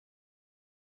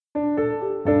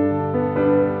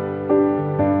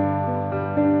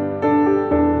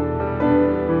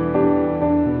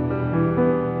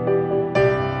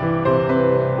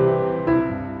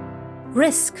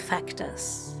Risk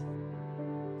Factors.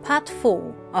 Part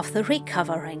 4 of the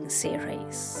Recovering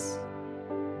series.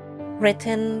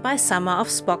 Written by Summer of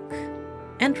Spock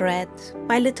and read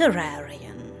by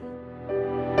Literarian.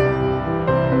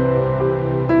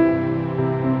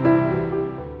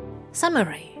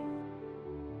 Summary.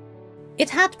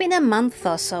 It had been a month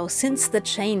or so since the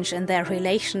change in their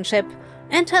relationship,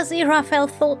 and Aziraphale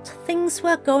thought things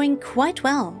were going quite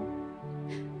well.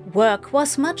 Work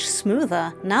was much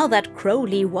smoother now that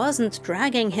Crowley wasn't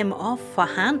dragging him off for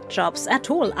hand jobs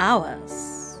at all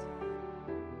hours.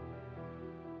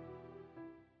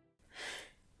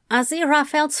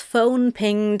 Aziraphale's phone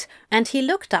pinged and he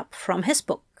looked up from his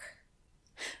book.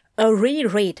 A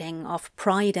rereading of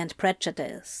Pride and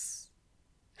Prejudice.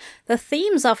 The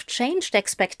themes of changed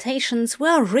expectations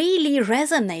were really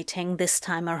resonating this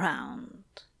time around.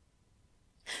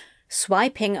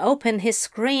 Swiping open his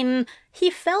screen, he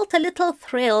felt a little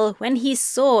thrill when he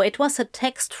saw it was a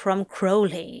text from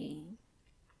Crowley.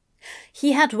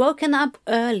 He had woken up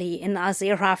early in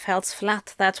Aziraphale's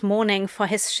flat that morning for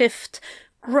his shift,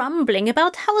 grumbling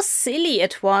about how silly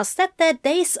it was that their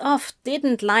days off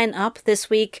didn't line up this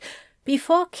week,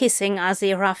 before kissing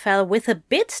Aziraphale with a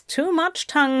bit too much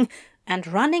tongue and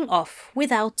running off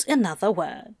without another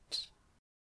word.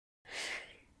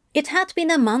 It had been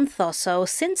a month or so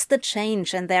since the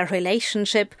change in their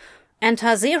relationship, and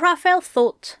Aziraphale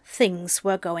thought things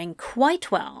were going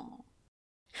quite well.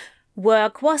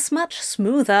 Work was much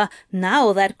smoother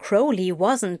now that Crowley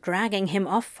wasn't dragging him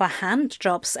off for hand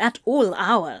jobs at all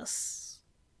hours.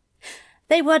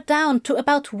 They were down to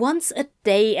about once a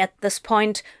day at this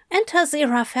point, and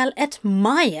Aziraphale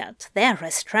admired their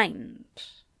restraint.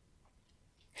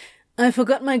 "I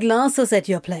forgot my glasses at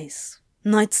your place.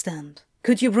 Nightstand.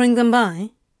 Could you bring them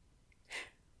by?"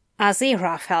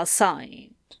 Aziraphale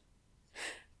sighed.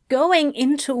 Going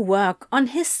into work on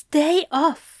his day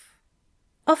off.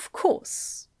 Of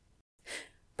course.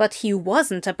 But he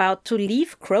wasn't about to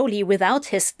leave Crowley without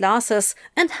his glasses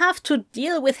and have to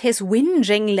deal with his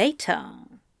whinging later.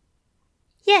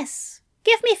 "Yes,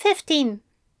 give me 15.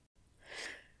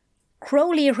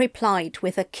 Crowley replied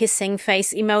with a kissing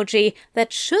face emoji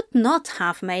that should not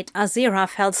have made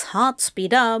Aziraphale's heart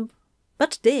speed up,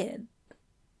 but did.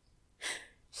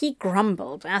 He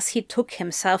grumbled as he took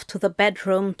himself to the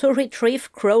bedroom to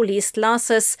retrieve Crowley's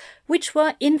glasses, which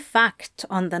were in fact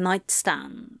on the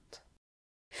nightstand.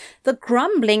 The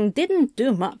grumbling didn't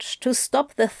do much to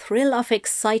stop the thrill of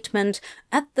excitement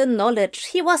at the knowledge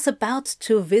he was about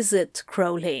to visit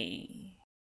Crowley.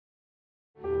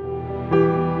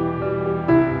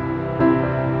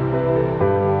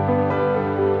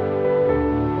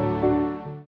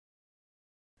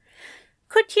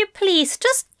 "Could you please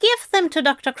just give them to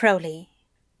Dr. Crowley?"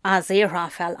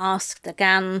 Aziraphale asked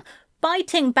again,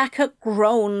 biting back a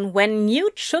groan when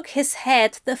Newt shook his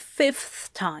head the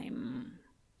 5th time.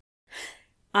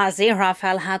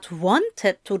 Aziraphale had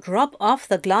wanted to drop off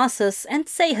the glasses and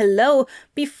say hello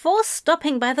before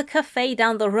stopping by the cafe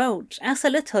down the road as a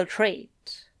little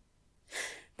treat.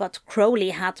 But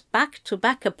Crowley had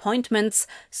back-to-back appointments,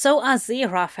 so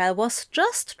Aziraphale was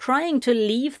just trying to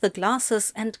leave the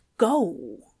glasses and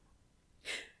go.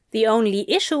 The only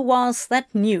issue was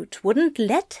that Newt wouldn't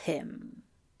let him.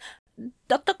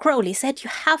 "Dr. Crowley said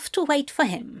you have to wait for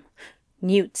him,"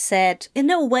 Newt said in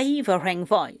a wavering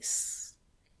voice.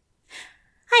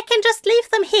 "I can just leave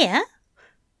them here,"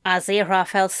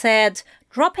 Aziraphale said,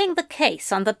 dropping the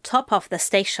case on the top of the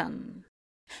station.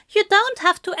 "You don't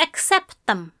have to accept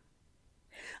them."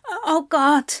 "Oh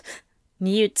God,"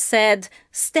 Newt said,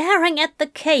 staring at the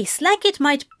case like it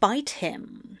might bite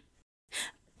him.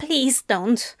 "Please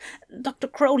don't. Dr.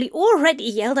 Crowley already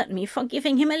yelled at me for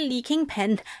giving him a leaking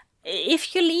pen.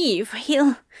 If you leave,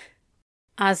 he'll—"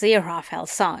 Aziraphale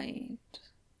sighed.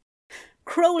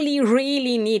 Crowley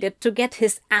really needed to get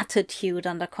his attitude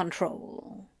under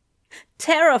control.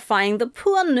 Terrifying the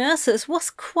poor nurses was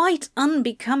quite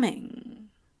unbecoming.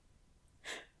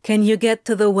 "Can you get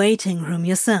to the waiting room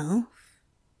yourself?"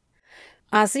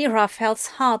 Aziraphale's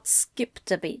heart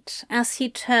skipped a beat as he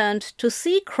turned to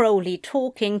see Crowley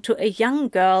talking to a young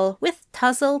girl with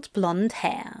tousled blonde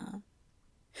hair.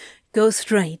 "Go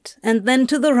straight, and then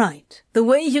to the right, the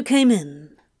way you came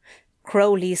in,"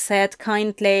 Crowley said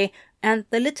kindly, and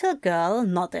the little girl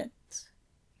nodded.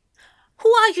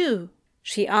 "Who are you?"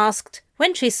 she asked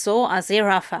when she saw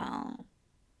Aziraphale.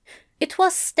 It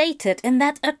was stated in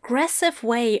that aggressive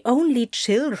way only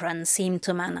children seem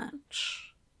to manage.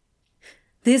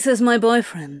 "This is my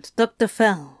boyfriend, Dr.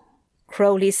 Fell,"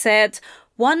 Crowley said,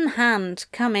 one hand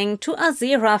coming to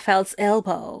Aziraphale's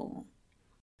elbow.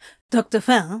 "Dr.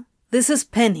 Fell, this is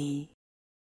Penny."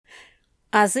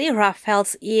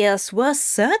 Aziraphale's ears were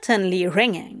certainly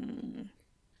ringing.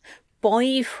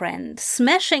 Boyfriend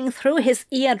smashing through his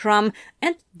eardrum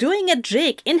and doing a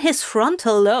jig in his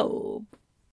frontal lobe.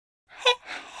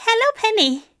 Hello,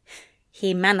 Penny,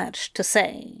 he managed to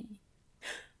say.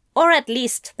 Or at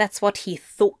least that's what he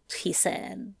thought he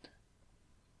said.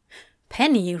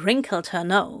 Penny wrinkled her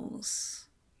nose.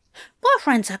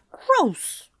 Boyfriends are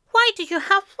gross. Why do you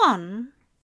have one?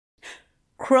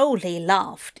 Crowley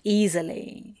laughed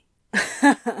easily.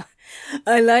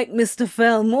 I like Mr.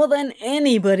 Fell more than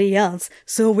anybody else,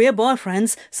 so we're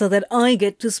boyfriends so that I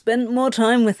get to spend more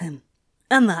time with him.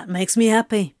 And that makes me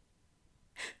happy.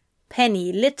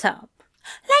 Penny lit up.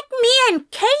 Like me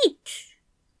and Kate.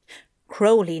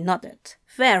 Crowley nodded,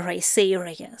 very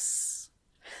serious.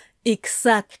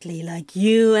 Exactly like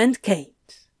you and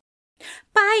Kate.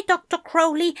 Bye, Dr.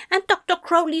 Crowley and Dr.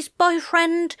 Crowley's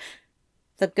boyfriend,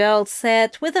 the girl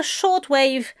said with a short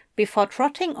wave before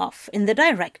trotting off in the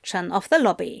direction of the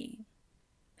lobby.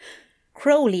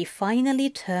 Crowley finally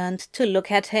turned to look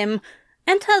at him,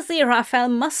 and Aziraphale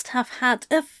must have had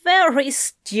a very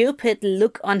stupid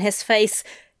look on his face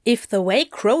if the way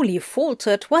Crowley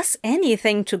faltered was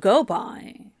anything to go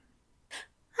by.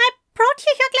 I brought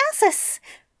you your glasses,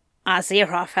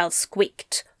 Aziraphale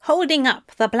squeaked, holding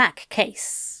up the black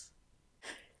case.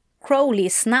 Crowley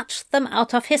snatched them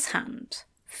out of his hand,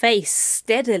 face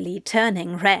steadily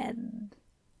turning red.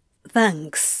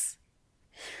 Thanks.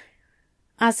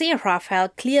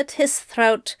 Aziraphale cleared his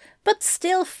throat, but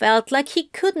still felt like he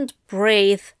couldn't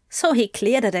breathe, so he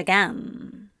cleared it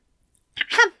again.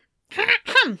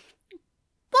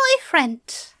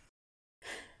 Boyfriend.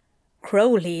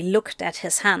 Crowley looked at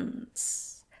his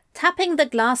hands, tapping the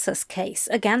glasses case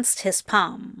against his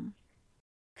palm.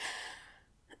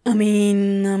 I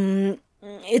mean,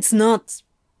 it's not...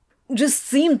 Just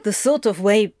seemed the sort of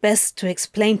way best to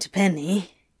explain to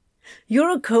Penny.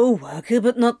 You're a co-worker,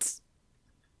 but not...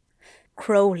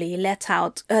 Crowley let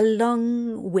out a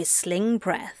long, whistling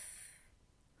breath.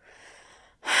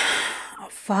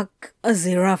 Fuck,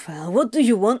 Aziraphale, what do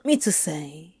you want me to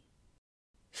say?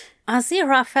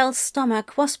 Aziraphale's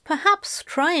stomach was perhaps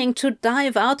trying to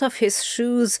dive out of his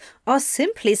shoes or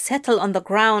simply settle on the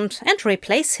ground and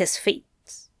replace his feet.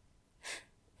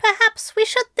 Perhaps we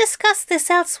should discuss this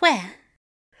elsewhere.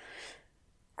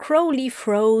 Crowley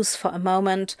froze for a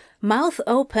moment, mouth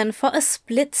open for a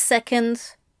split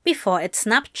second, before it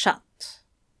snapped shut.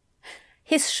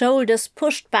 His shoulders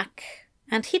pushed back,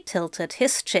 and he tilted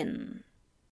his chin.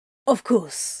 Of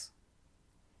course.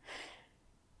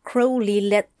 Crowley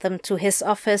led them to his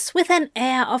office with an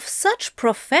air of such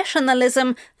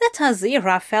professionalism that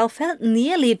Aziraphale felt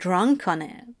nearly drunk on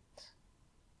it.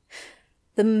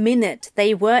 The minute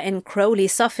they were in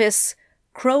Crowley's office,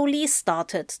 Crowley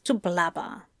started to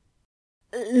blabber.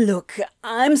 Look,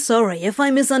 I'm sorry if I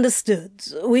misunderstood.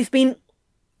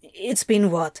 It's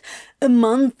been what? A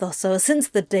month or so since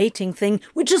the dating thing,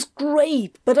 which is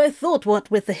great, but I thought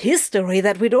what with the history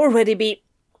that we'd already be...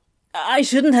 I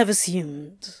shouldn't have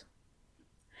assumed.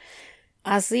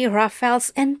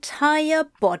 Aziraphale's entire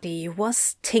body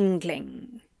was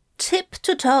tingling, tip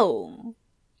to toe.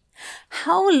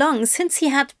 How long since he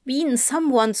had been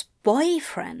someone's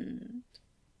boyfriend?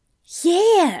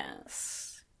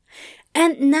 Years.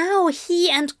 And now he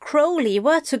and Crowley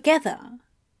were together.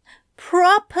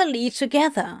 Properly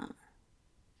together.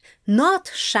 Not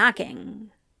shagging.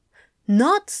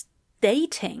 Not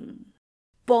dating.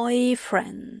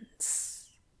 Boyfriends.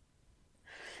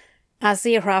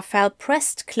 Aziraphale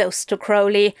pressed close to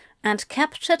Crowley and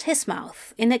captured his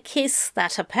mouth in a kiss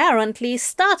that apparently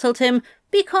startled him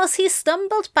because he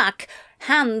stumbled back,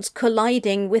 hand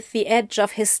colliding with the edge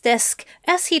of his desk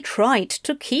as he tried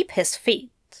to keep his feet.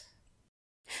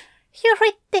 You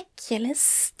ridiculous,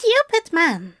 stupid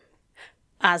man,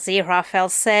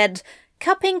 Aziraphale said,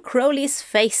 cupping Crowley's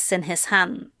face in his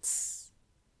hands.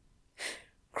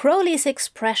 Crowley's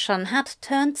expression had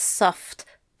turned soft,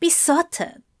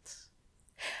 besotted.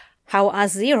 How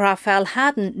Aziraphale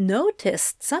hadn't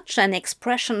noticed such an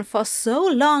expression for so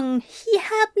long, he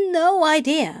had no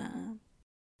idea.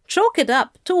 Chalk it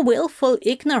up to willful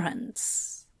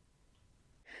ignorance.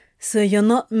 So you're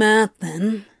not mad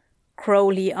then?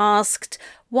 Crowley asked,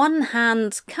 one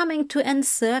hand coming to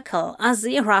encircle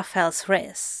Aziraphale's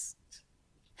wrist.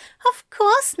 Of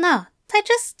course not.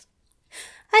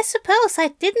 I suppose I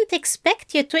didn't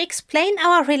expect you to explain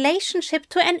our relationship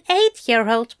to an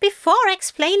 8-year-old before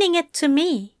explaining it to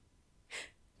me.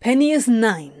 Penny is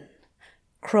 9,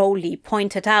 Crowley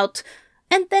pointed out,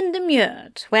 and then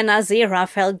demurred when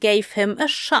Aziraphale gave him a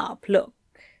sharp look.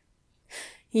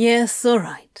 Yes, all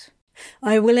right.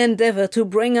 I will endeavor to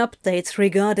bring updates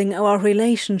regarding our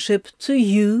relationship to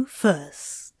you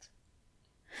first.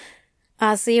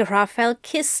 Aziraphale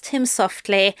kissed him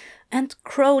softly, and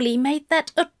Crowley made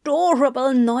that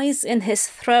adorable noise in his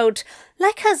throat,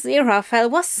 like Aziraphale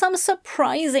was some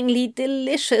surprisingly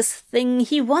delicious thing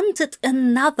he wanted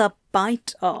another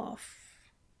bite of.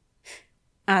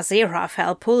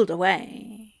 Aziraphale pulled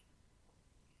away.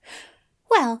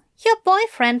 "Well, your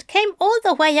boyfriend came all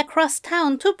the way across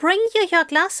town to bring you your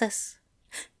glasses.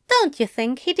 Don't you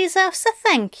think he deserves a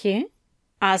thank you?"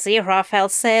 Aziraphale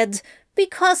said,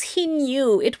 because he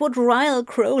knew it would rile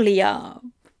Crowley up.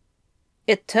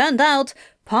 It turned out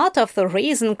part of the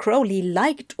reason Crowley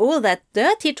liked all that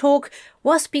dirty talk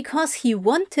was because he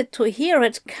wanted to hear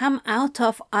it come out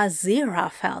of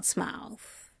Aziraphale's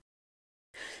mouth.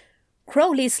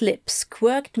 Crowley's lips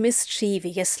quirked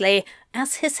mischievously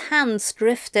as his hands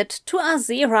drifted to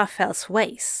Aziraphale's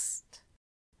waist.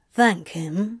 Thank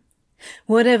him?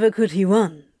 Whatever could he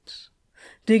want?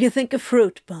 Do you think a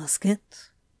fruit basket?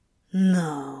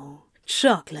 No,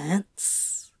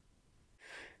 chocolates.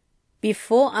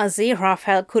 Before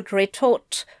Aziraphale could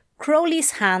retort,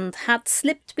 Crowley's hand had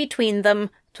slipped between them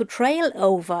to trail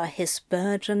over his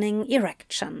burgeoning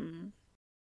erection.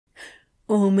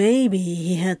 Or maybe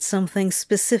he had something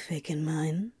specific in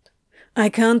mind. I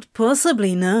can't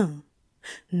possibly know.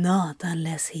 Not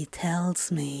unless he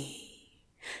tells me.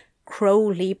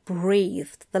 Crowley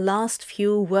breathed the last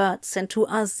few words into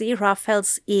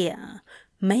Aziraphale's ear,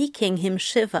 making him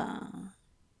shiver.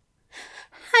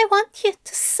 "I want you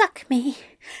to suck me,"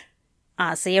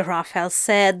 Aziraphale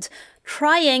said,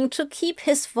 trying to keep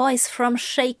his voice from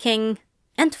shaking,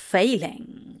 and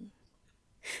failing.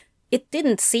 It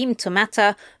didn't seem to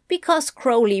matter, because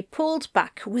Crowley pulled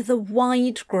back with a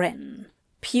wide grin,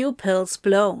 pupils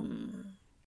blown.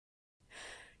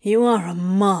 "You are a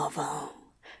marvel,"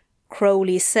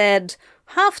 Crowley said,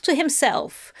 half to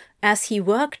himself, as he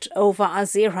worked over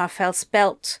Aziraphale's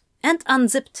belt and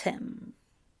unzipped him.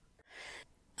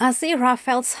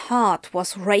 Aziraphale's heart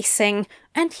was racing,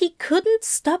 and he couldn't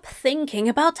stop thinking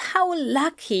about how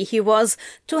lucky he was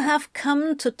to have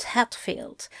come to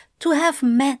Tadfield, to have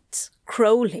met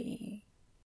Crowley.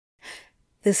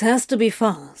 "This has to be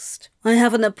fast. I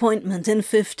have an appointment in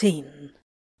 15,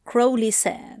 Crowley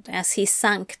said as he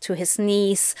sank to his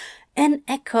knees, an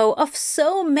echo of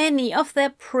so many of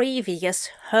their previous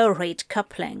hurried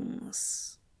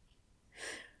couplings.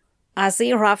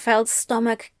 Aziraphale's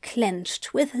stomach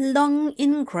clenched with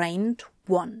long-ingrained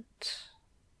want.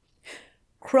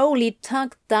 Crowley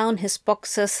tugged down his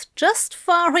boxers just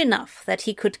far enough that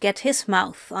he could get his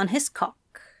mouth on his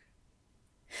cock.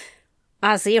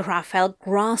 Aziraphale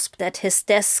grasped at his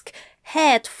desk,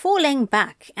 head falling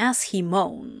back as he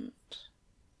moaned.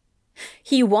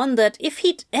 He wondered if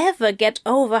he'd ever get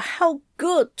over how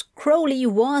good Crowley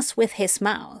was with his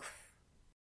mouth.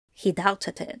 He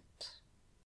doubted it.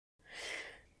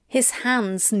 His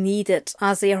hands kneaded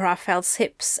Aziraphale's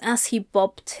hips as he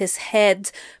bobbed his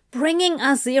head, bringing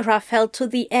Aziraphale to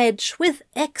the edge with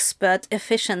expert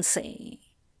efficiency.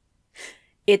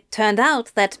 It turned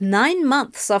out that 9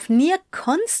 months of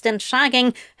near-constant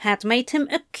shagging had made him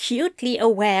acutely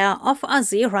aware of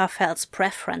Aziraphale's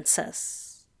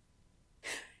preferences.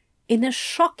 In a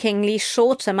shockingly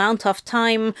short amount of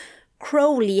time,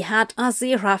 Crowley had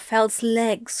Aziraphale's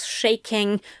legs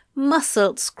shaking,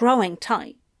 muscles growing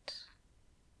tight.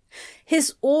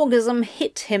 His orgasm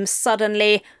hit him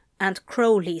suddenly, and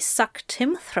Crowley sucked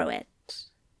him through it.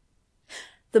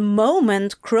 The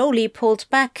moment Crowley pulled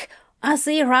back,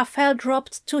 Aziraphale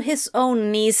dropped to his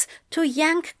own knees to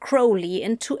yank Crowley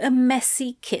into a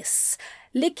messy kiss,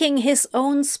 licking his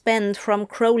own spend from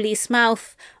Crowley's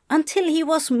mouth until he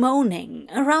was moaning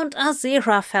around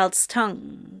Aziraphale's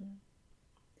tongue.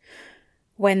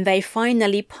 When they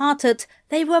finally parted,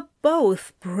 they were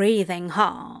both breathing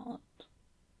hard.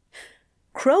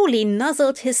 Crowley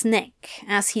nuzzled his neck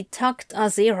as he tucked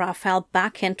Aziraphale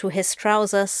back into his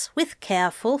trousers with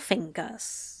careful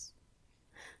fingers.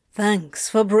 "Thanks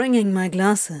for bringing my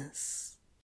glasses."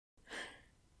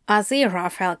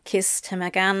 Aziraphale kissed him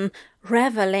again,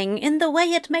 reveling in the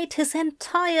way it made his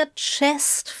entire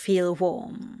chest feel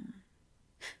warm.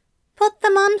 "Put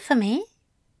them on for me."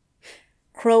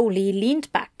 Crowley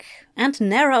leaned back and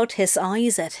narrowed his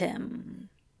eyes at him.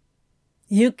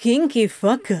 "You kinky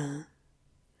fucker."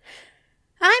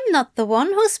 "I'm not the one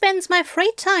who spends my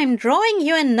free time drawing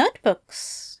you in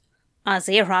notebooks,"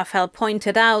 Aziraphale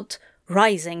pointed out,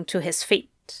 rising to his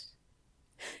feet.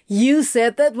 "You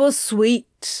said that was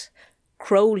sweet,"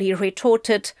 Crowley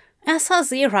retorted as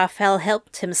Aziraphale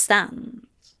helped him stand.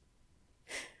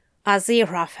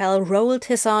 Aziraphale rolled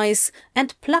his eyes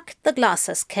and plucked the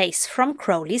glasses case from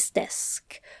Crowley's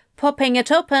desk, popping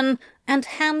it open and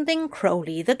handing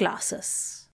Crowley the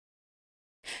glasses.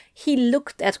 He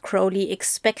looked at Crowley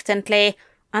expectantly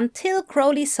until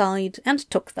Crowley sighed and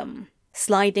took them,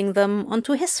 sliding them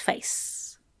onto his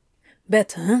face.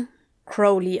 "Better?"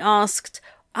 Crowley asked,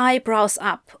 eyebrows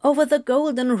up over the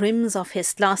golden rims of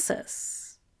his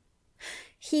glasses.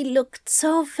 He looked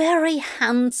so very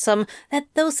handsome that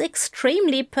those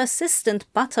extremely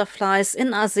persistent butterflies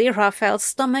in Aziraphale's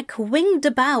stomach winged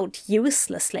about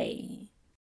uselessly.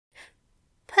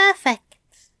 "Perfect,"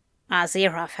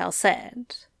 Aziraphale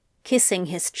said, kissing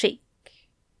his cheek.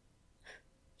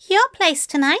 "Your place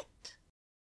tonight?"